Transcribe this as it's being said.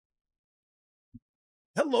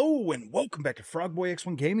Hello and welcome back to Frogboy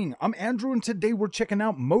X1 Gaming. I'm Andrew and today we're checking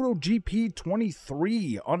out MotoGP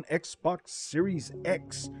 23 on Xbox Series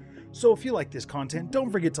X. So if you like this content,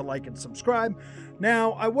 don't forget to like and subscribe.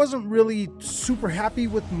 Now, I wasn't really super happy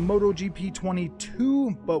with MotoGP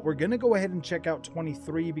 22, but we're going to go ahead and check out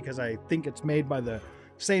 23 because I think it's made by the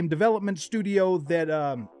same development studio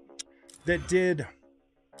that did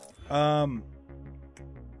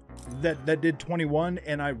 21,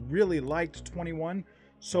 and I really liked 21.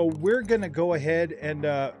 So we're gonna go ahead and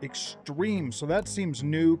extreme. So that seems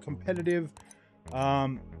new, competitive.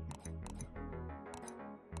 You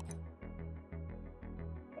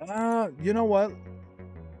know what?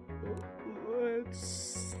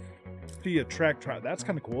 Let's see a track trial. That's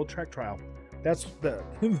kind of cool. Track trial. That's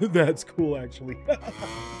that's cool actually.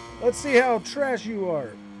 Let's see how trash you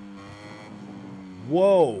are.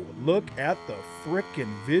 Whoa, look at the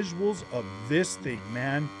frickin' visuals of this thing,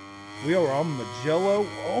 man. We are on Magello.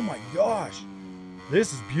 Oh my gosh.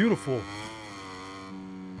 This is beautiful.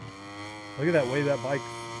 Look at that way that bike,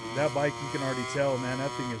 you can already tell, man, that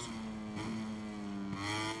thing is...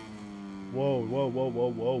 Whoa, whoa, whoa,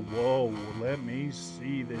 whoa, whoa, whoa. Let me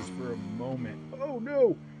see this for a moment. Oh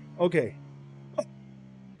no. Okay.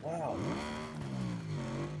 Wow.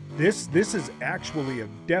 This is actually a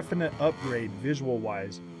definite upgrade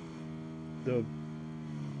visual-wise.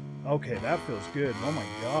 Okay, that feels good. Oh my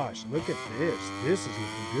gosh, look at this. This is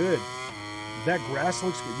looking good. That grass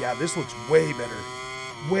looks good. Yeah, this looks way better.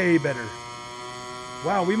 Way better.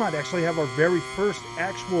 Wow, we might actually have our very first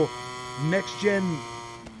actual next-gen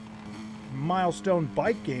milestone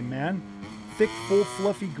bike game, man. Thick, full,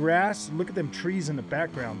 fluffy grass. Look at them trees in the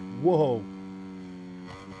background. Whoa.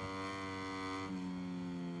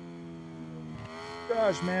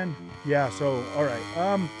 Gosh, man. Yeah, so all right.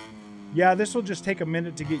 Yeah, this will just take a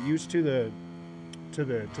minute to get used to the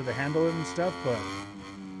handling and stuff, but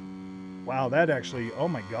wow, that actually, oh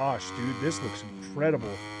my gosh, dude, this looks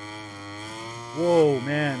incredible. Whoa,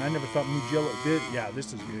 man, I never thought Mugello did. Yeah,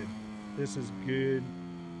 this is good. This is good.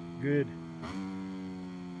 Good.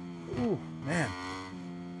 Ooh, man.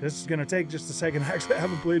 This is gonna take just a second. Actually, I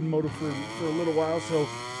haven't played Moto for a little while, so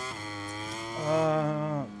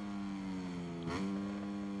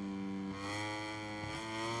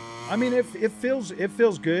I mean, it feels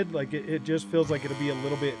good. Like it just feels like it'll be a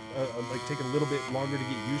little bit like take a little bit longer to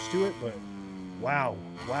get used to it. But wow,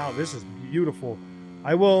 this is beautiful.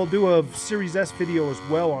 I will do a Series S video as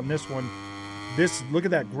well on this one. Look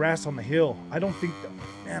at that grass on the hill. I don't think,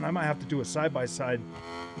 man, I might have to do a side by side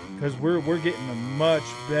because we're getting a much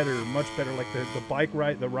better. Like the bike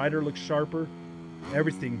ride, the rider looks sharper.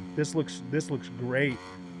 Everything. This looks great.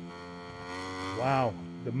 Wow,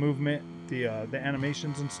 the movement. The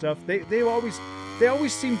animations and stuff. They always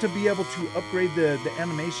seem to be able to upgrade the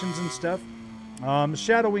animations and stuff.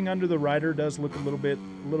 Shadowing under the rider does look a little bit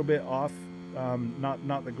off.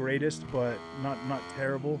 Not the greatest, but not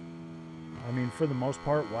terrible. I mean, for the most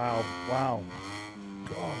part, wow.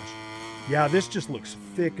 Gosh, yeah, this just looks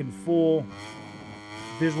thick and full.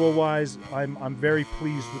 Visual wise, I'm very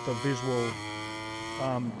pleased with the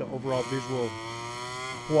the overall visual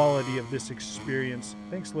quality of this experience.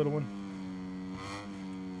 Thanks, little one.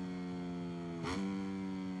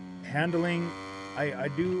 Handling, I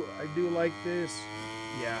do like this.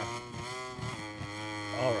 Yeah.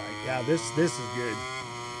 All right. Yeah, this is good.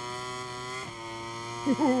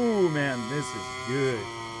 Ooh, man, this is good.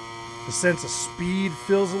 The sense of speed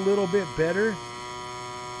feels a little bit better.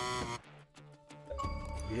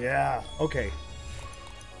 Yeah. Okay.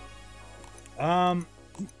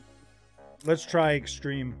 Let's try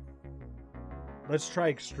extreme. Let's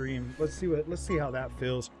see how that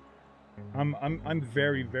feels. I'm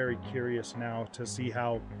very curious now to see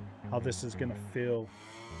how this is gonna feel.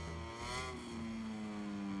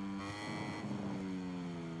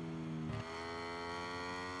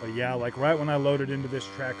 But yeah, like right when I loaded into this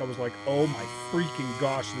track, I was like, oh my freaking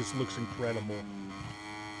gosh, this looks incredible.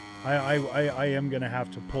 I am gonna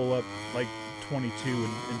have to pull up like 22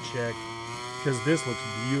 and check because this looks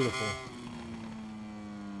beautiful.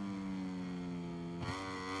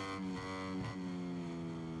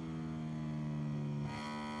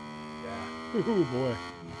 Oh boy.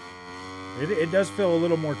 It does feel a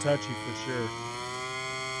little more touchy for sure.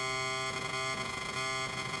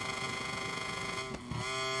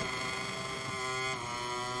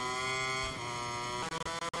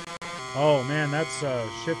 Oh man, that's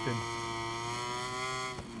shifting.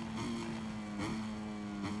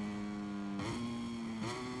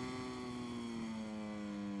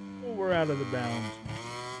 Oh, we're out of the bounds.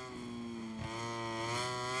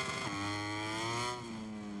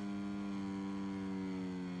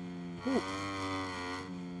 Ooh.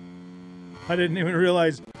 I didn't even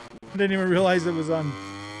realize it was on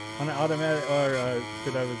an automatic, or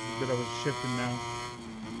that I was shifting now.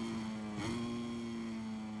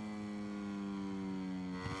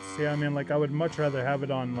 See, I mean, like I would much rather have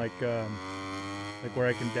it on like where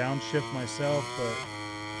I can downshift myself, but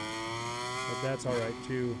that's all right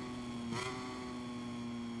too.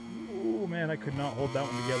 Oh man, I could not hold that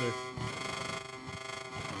one together.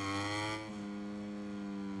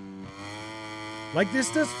 Like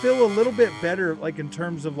this does feel a little bit better, like in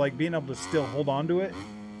terms of like being able to still hold on to it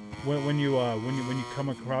when you come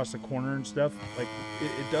across a corner and stuff. Like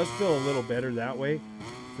it does feel a little better that way,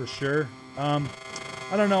 for sure. I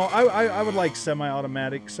don't know. I would like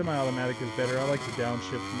semi-automatic. Semi-automatic is better. I like to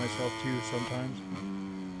downshift myself too sometimes.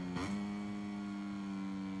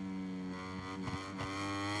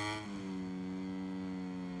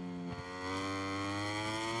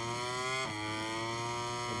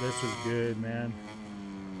 This is good, man.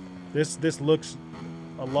 This looks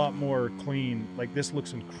a lot more clean. Like this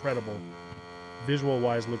looks incredible. Visual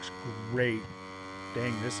wise looks great.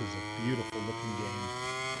 Dang, this is a beautiful looking game.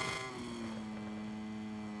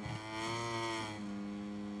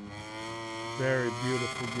 Very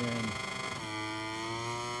beautiful game.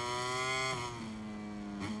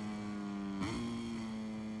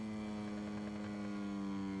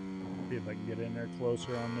 See if I can get in there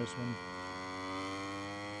closer on this one.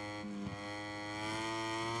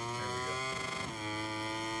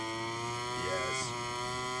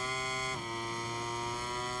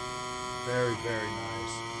 Very, very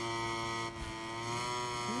nice.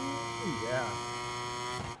 Ooh, yeah.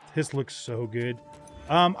 This looks so good.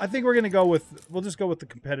 I think we're gonna we'll just go with the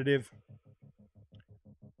competitive.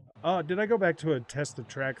 Did I go back to a test the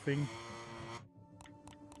track thing?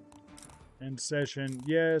 End session,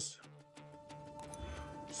 yes.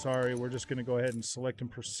 Sorry, we're just gonna go ahead and select and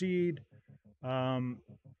proceed.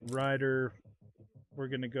 Rider, we're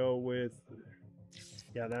gonna go with,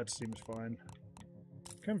 yeah, that seems fine.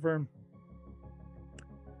 Confirm.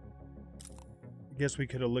 Guess we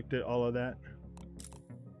could have looked at all of that.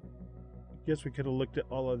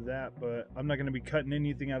 But I'm not going to be cutting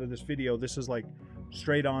anything out of this video. This is like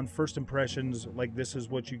straight on first impressions. Like this is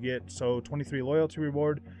what you get. So 23 loyalty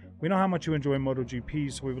reward. We know how much you enjoy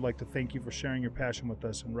MotoGP, so we would like to thank you for sharing your passion with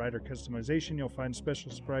us. In rider customization, you'll find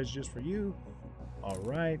special surprise just for you. All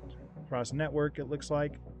right, cross network it looks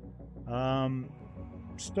like.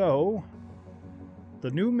 So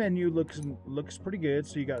the new menu looks pretty good.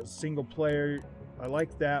 So you got single player. I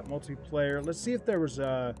like that. Multiplayer. Let's see if there was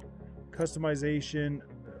a customization.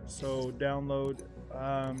 So download.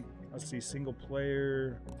 Let's see. Single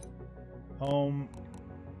player. Home.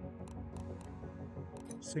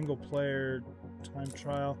 Single player. Time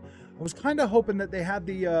trial. I was kind of hoping that they had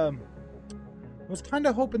the.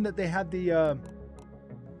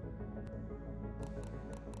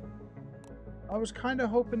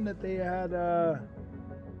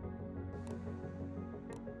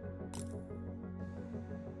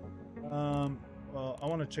 Well, I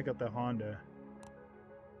want to check out the Honda.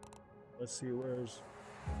 Let's see, where's...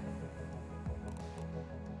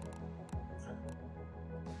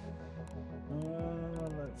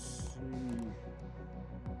 let's see.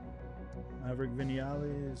 Maverick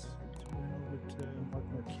Vinales. Over to Mark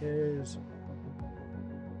Marquez.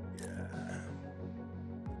 Yeah.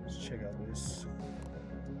 Let's check out this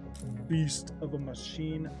beast of a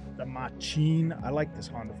machine. The Machine. I like this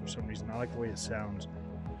Honda for some reason. I like the way it sounds.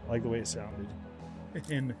 I like the way it sounded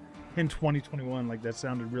in 2021. Like that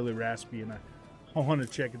sounded really raspy, and I want to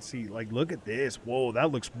check and see. Like, look at this. Whoa,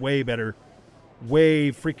 that looks way better.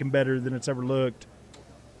 Way freaking better than it's ever looked.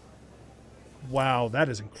 Wow, that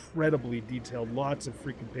is incredibly detailed. Lots of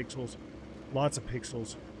freaking pixels. Lots of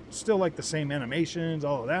pixels. Still like the same animations,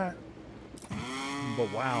 all of that.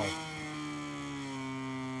 But wow.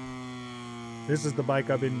 This is the bike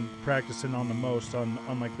I've been practicing on the most on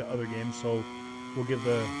like the other games, so we'll give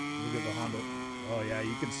the Honda. Oh yeah,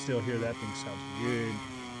 you can still hear that thing sounds good.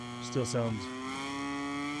 Still sounds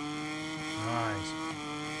nice.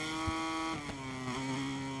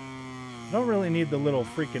 I don't really need the little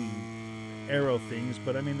freaking arrow things,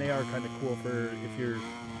 but I mean they are kind of cool for if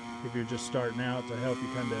you're just starting out, to help you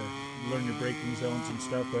kind of learn your braking zones and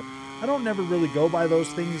stuff. But I don't never really go by those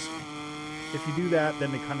things. If you do that,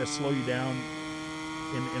 then they kind of slow you down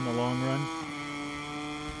in the long run.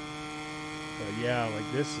 But yeah,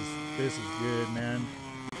 like this is good, man.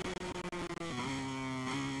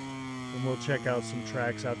 And we'll check out some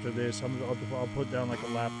tracks after this. I'll put down like a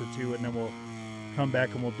lap or two, and then we'll come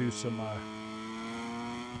back and we'll do some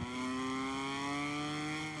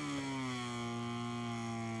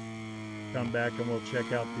come back and we'll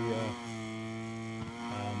check out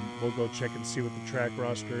we'll go check and see what the track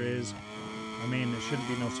roster is. I mean, it shouldn't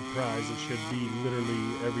be no surprise. It should be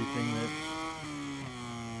literally everything that...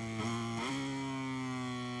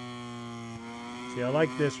 See, I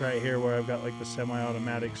like this right here where I've got like the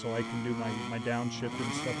semi-automatic so I can do my downshift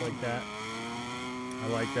and stuff like that. I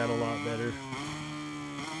like that a lot better.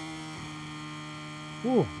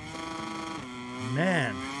 Whew.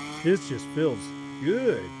 Man, this just feels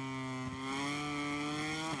good.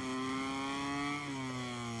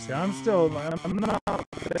 See, I'm not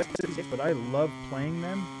but I love playing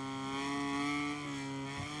them.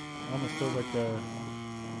 It almost feels like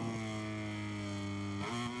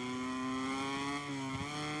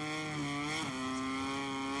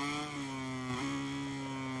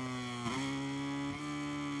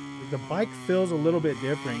the bike feels a little bit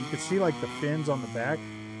different. You can see like the fins on the back.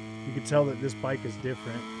 You can tell that this bike is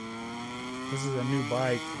different. This is a new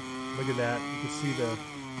bike. Look at that. You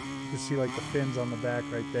can see like the fins on the back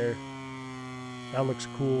right there. That looks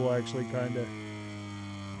cool, actually, kind of.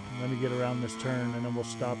 Let me get around this turn, and then we'll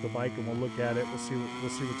stop the bike and we'll look at it. We'll see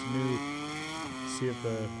what's new. See if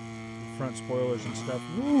the front spoilers and stuff.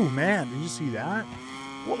 Ooh, man! Did you see that?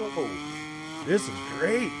 Whoa! This is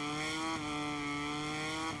great.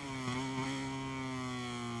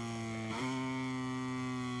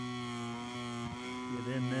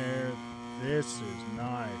 Get in there. This is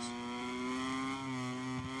nice.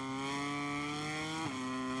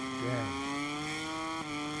 Dang.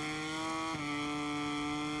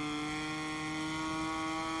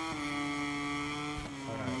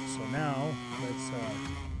 So now, let's,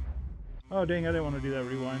 oh dang, I didn't want to do that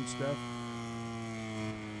rewind stuff.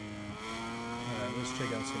 Alright, let's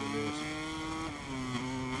check out some of this.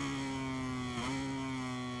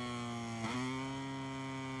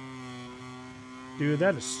 Dude,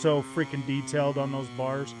 that is so freaking detailed on those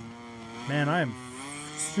bars. Man, I am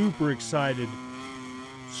super excited.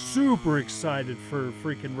 Super excited for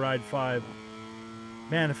freaking Ride 5.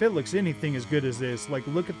 Man, if it looks anything as good as this, like,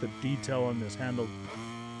 look at the detail on this handle.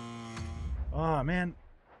 Oh, man.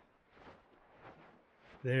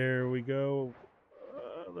 There we go.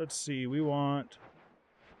 Let's see. We want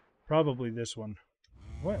probably this one.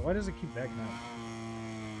 Why does it keep backing up?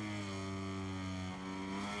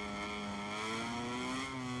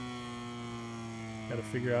 Got to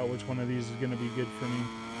figure out which one of these is going to be good for me.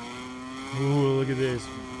 Ooh, look at this.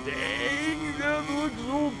 Dang, that looks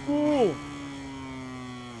so cool.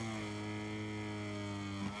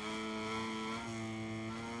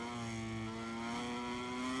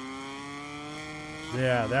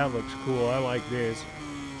 Yeah, that looks cool. I like this.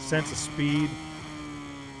 Sense of speed.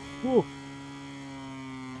 Whew.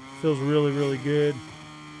 Feels really, really good.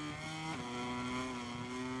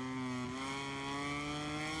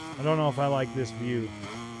 I don't know if I like this view.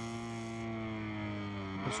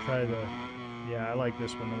 Let's try the... Yeah, I like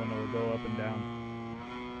this one, the one that will go up and down.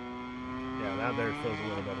 Yeah, that there feels a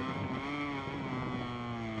little better to me.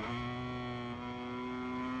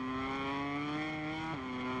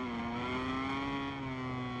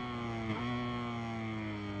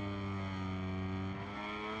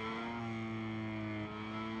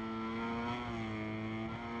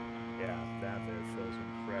 That there feels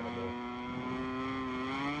incredible.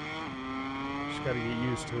 Just gotta get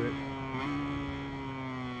used to it.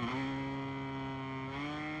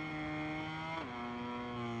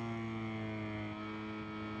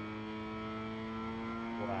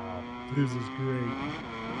 Wow, this is great.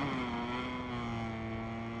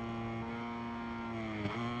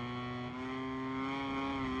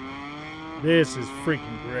 This is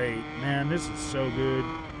freaking great. Man, this is so good.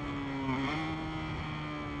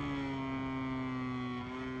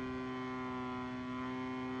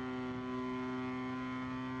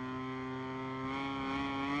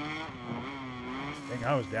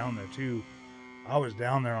 I was down there too. I was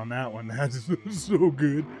down there on that one. That's so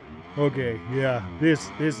good. Okay, yeah, this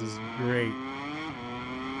is great.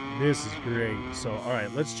 This is great. So, all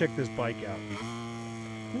right, let's check this bike out.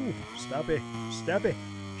 Ooh, stop it, stop it,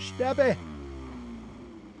 stop it.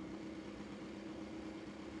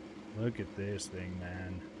 Look at this thing,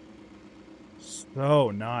 man.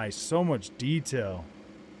 So nice, so much detail.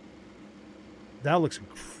 That looks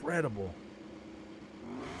incredible.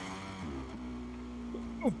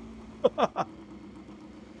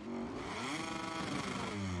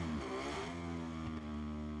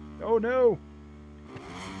 Oh no!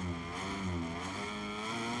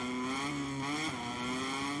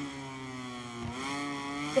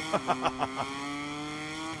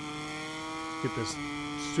 Get this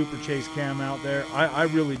super chase cam out there. I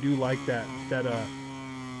really do like that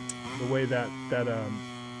the way that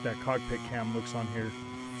cockpit cam looks on here.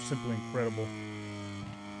 Simply incredible.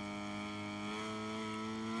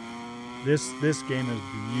 This game is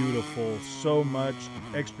beautiful. So much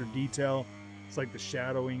extra detail. It's like the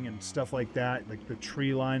shadowing and stuff like that, like the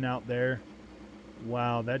tree line out there.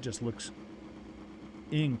 Wow, that just looks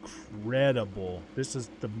incredible. This is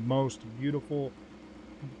the most beautiful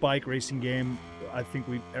bike racing game I think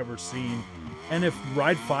we've ever seen. And if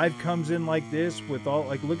Ride 5 comes in like this with all,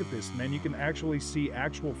 like, look at this, man, you can actually see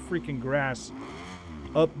actual freaking grass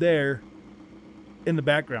up there in the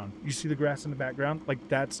background. You see the grass in the background? Like,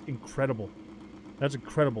 that's incredible. That's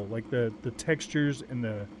incredible. Like the textures and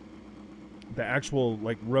the actual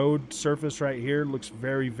like road surface right here looks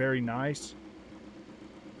very, very nice.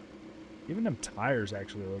 Even them tires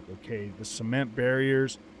actually look okay. The cement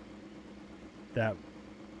barriers, that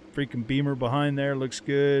freaking beamer behind there looks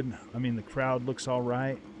good. I mean, the crowd looks all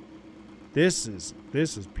right. This is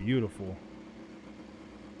beautiful.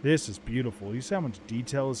 This is beautiful. You see how much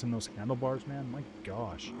detail is in those handlebars, man? My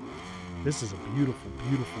gosh, this is a beautiful,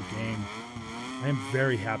 beautiful game. I am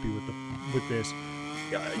very happy with this.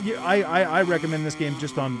 I recommend this game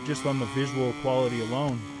just on the visual quality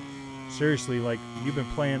alone. Seriously, like, you've been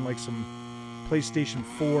playing like some PlayStation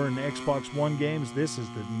 4 and Xbox One games. This is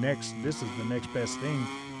the next best thing.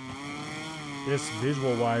 This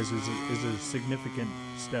visual wise is a significant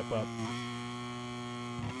step up.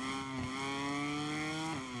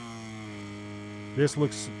 This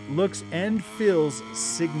looks and feels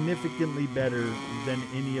significantly better than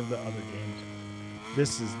any of the other games.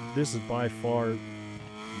 This is by far,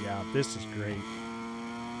 yeah, this is great.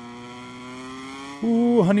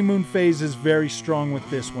 Ooh, honeymoon phase is very strong with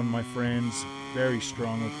this one, my friends. Very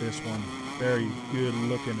strong with this one. Very good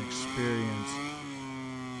looking experience.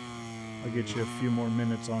 I'll get you a few more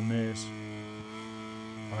minutes on this.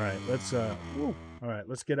 All right,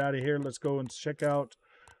 let's get out of here. Let's go and check out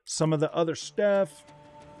some of the other stuff.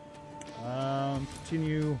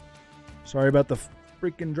 Continue. Sorry about the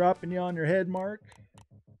freaking dropping you on your head, Mark.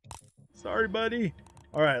 Sorry, buddy.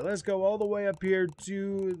 All right, let's go all the way up here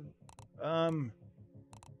to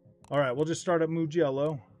all right, we'll just start at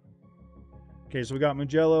Mugello. Okay, so we got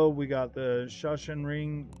Mugello, we got the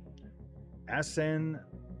Sachsenring, Assen,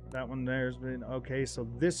 that one there's been okay. So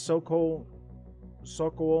this Sokol,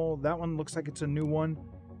 that one looks like it's a new one.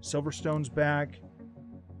 Silverstone's back,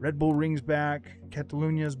 Red Bull Ring's back,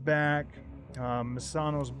 Catalunia's back,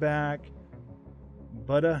 Misano's back.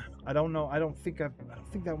 But I don't know. I don't think that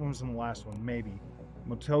one was in the last one. Maybe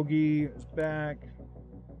Motogi is back.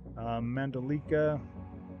 Mandalika.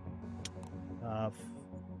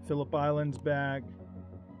 Phillip Island's back.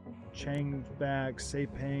 Chang's back.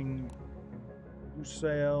 Sepang.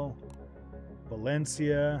 Usail.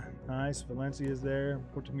 Valencia. Nice. Valencia's there.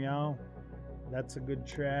 Portimao. That's a good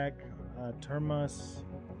track. Termas.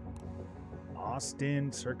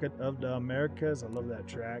 Austin. Circuit of the Americas. I love that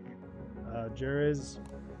track. Jerez.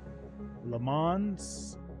 Le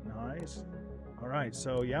Mans. Nice. All right,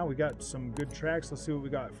 so yeah, we got some good tracks. Let's see what we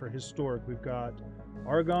got for historic. We've got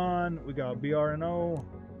Argonne, we got BRNO,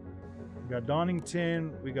 we got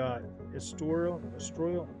Donington, we got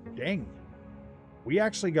Estoril. Dang, we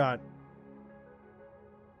actually got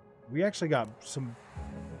some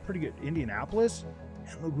pretty good. Indianapolis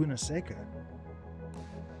and Laguna Seca.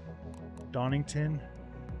 Donington.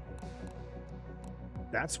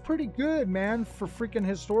 That's pretty good, man, for freaking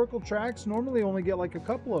historical tracks. Normally only get like a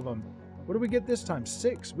couple of them. What do we get this time?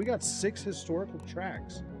 6. We got 6 historical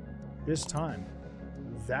tracks this time.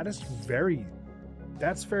 That's very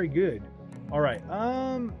good. All right.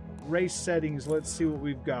 Race settings. Let's see what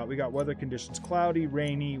we've got. We got weather conditions: cloudy,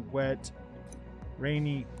 rainy, wet,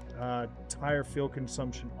 rainy, tire fuel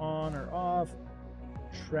consumption on or off,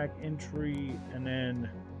 track entry, and then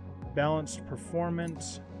balanced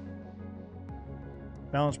performance.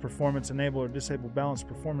 Balanced performance, enable or disable balanced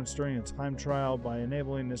performance during a time trial. By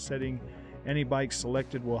enabling this setting, any bike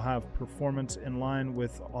selected will have performance in line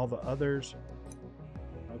with all the others.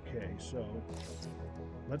 Okay, so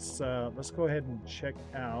let's go ahead and check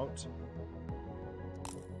out.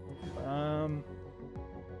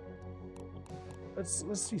 Let's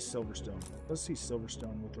see Silverstone. Let's see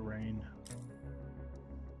Silverstone with the rain.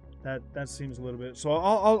 That seems a little bit. So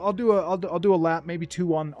I'll do a lap, maybe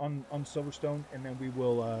 2 on Silverstone, and then we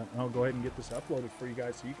will. I'll go ahead and get this uploaded for you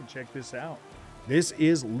guys so you can check this out. This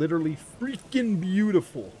is literally freaking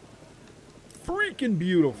beautiful. Freaking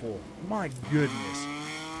beautiful. My goodness.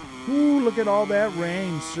 Ooh, look at all that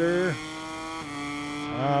rain, sir.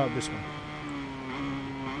 This one.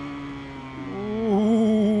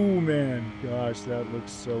 Ooh, man. Gosh, that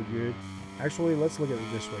looks so good. Actually, let's look at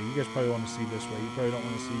it this way. You guys probably want to see this way. You probably don't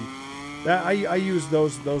want to see that. I use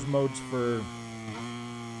those modes for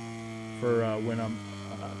when I'm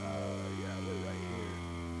yeah, we're right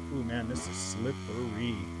here. Ooh, man, this is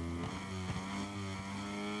slippery.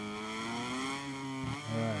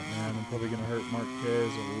 Alright, man, I'm probably going to hurt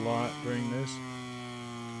Marquez a lot during this.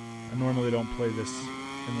 I normally don't play this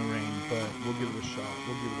in the rain, but we'll give it a shot.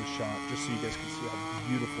 We'll give it a shot just so you guys can see how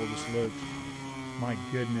beautiful this looks. My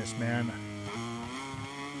goodness, man.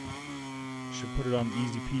 Should put it on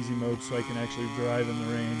easy peasy mode so I can actually drive in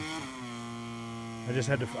the rain. I just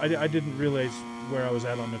had to... I didn't realize where I was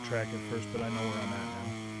at on the track at first, but I know where I'm at now.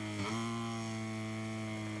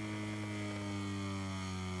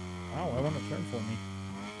 Wow, I want to turn for me.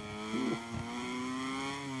 Ooh.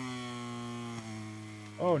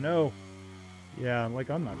 Oh no. Yeah, like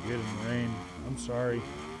I'm not good in the rain. I'm sorry.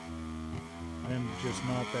 I am just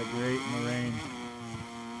not that great in the rain.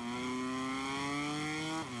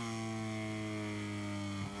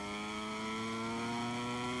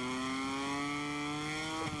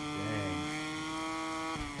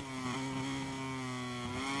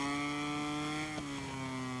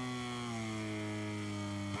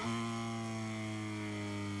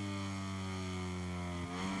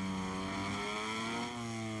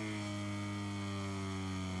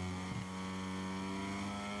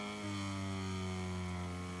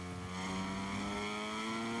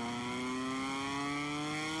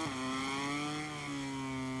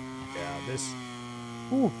 This,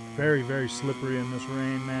 ooh, very, very slippery in this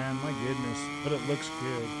rain, man. My goodness. But it looks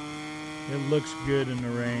good. It looks good in the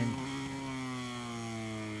rain.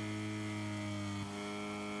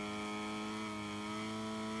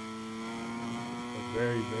 But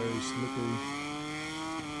very, very slippery.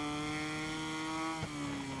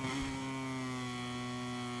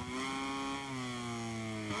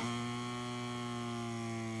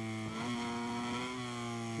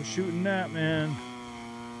 We're shooting that, man.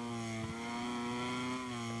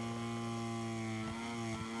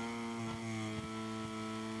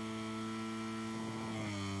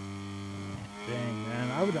 Dang,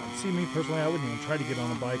 man. I would see me personally, I wouldn't even try to get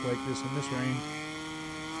on a bike like this in this rain.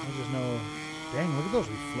 I just know, dang, look at those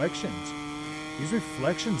reflections. These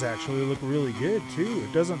reflections actually look really good too.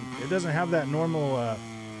 It doesn't have that normal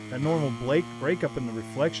breakup in the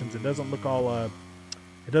reflections. It doesn't look all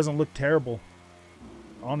it doesn't look terrible.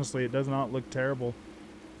 Honestly, it does not look terrible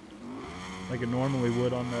like it normally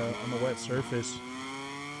would on the wet surface.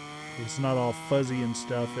 It's not all fuzzy and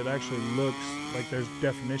stuff. It actually looks like there's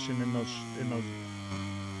definition in those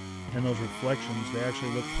reflections. They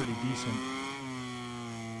actually look pretty decent.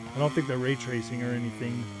 I don't think they're ray tracing or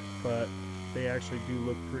anything, but they actually do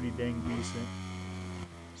look pretty dang decent.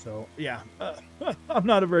 So yeah, I'm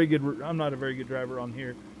not a very good driver on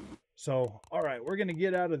here. So all right, we're gonna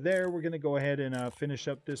get out of there. We're gonna go ahead and finish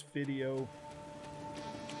up this video.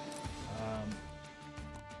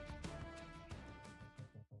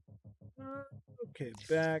 Okay,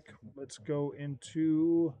 back. Let's go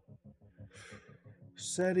into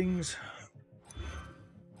settings,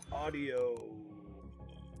 audio.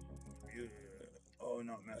 Oh,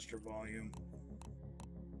 not master volume.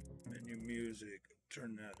 Menu music.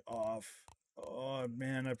 Turn that off. Oh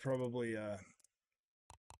man, I probably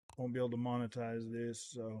won't be able to monetize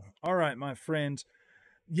this. So, all right, my friends.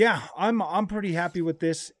 Yeah, I'm pretty happy with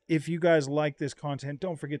this. If you guys like this content,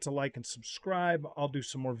 don't forget to like and subscribe. I'll do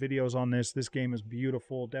some more videos on this. This game is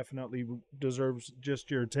beautiful. Definitely deserves just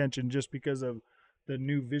your attention just because of the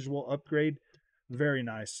new visual upgrade. Very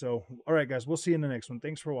nice. So, all right, guys, we'll see you in the next one.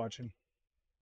 Thanks for watching.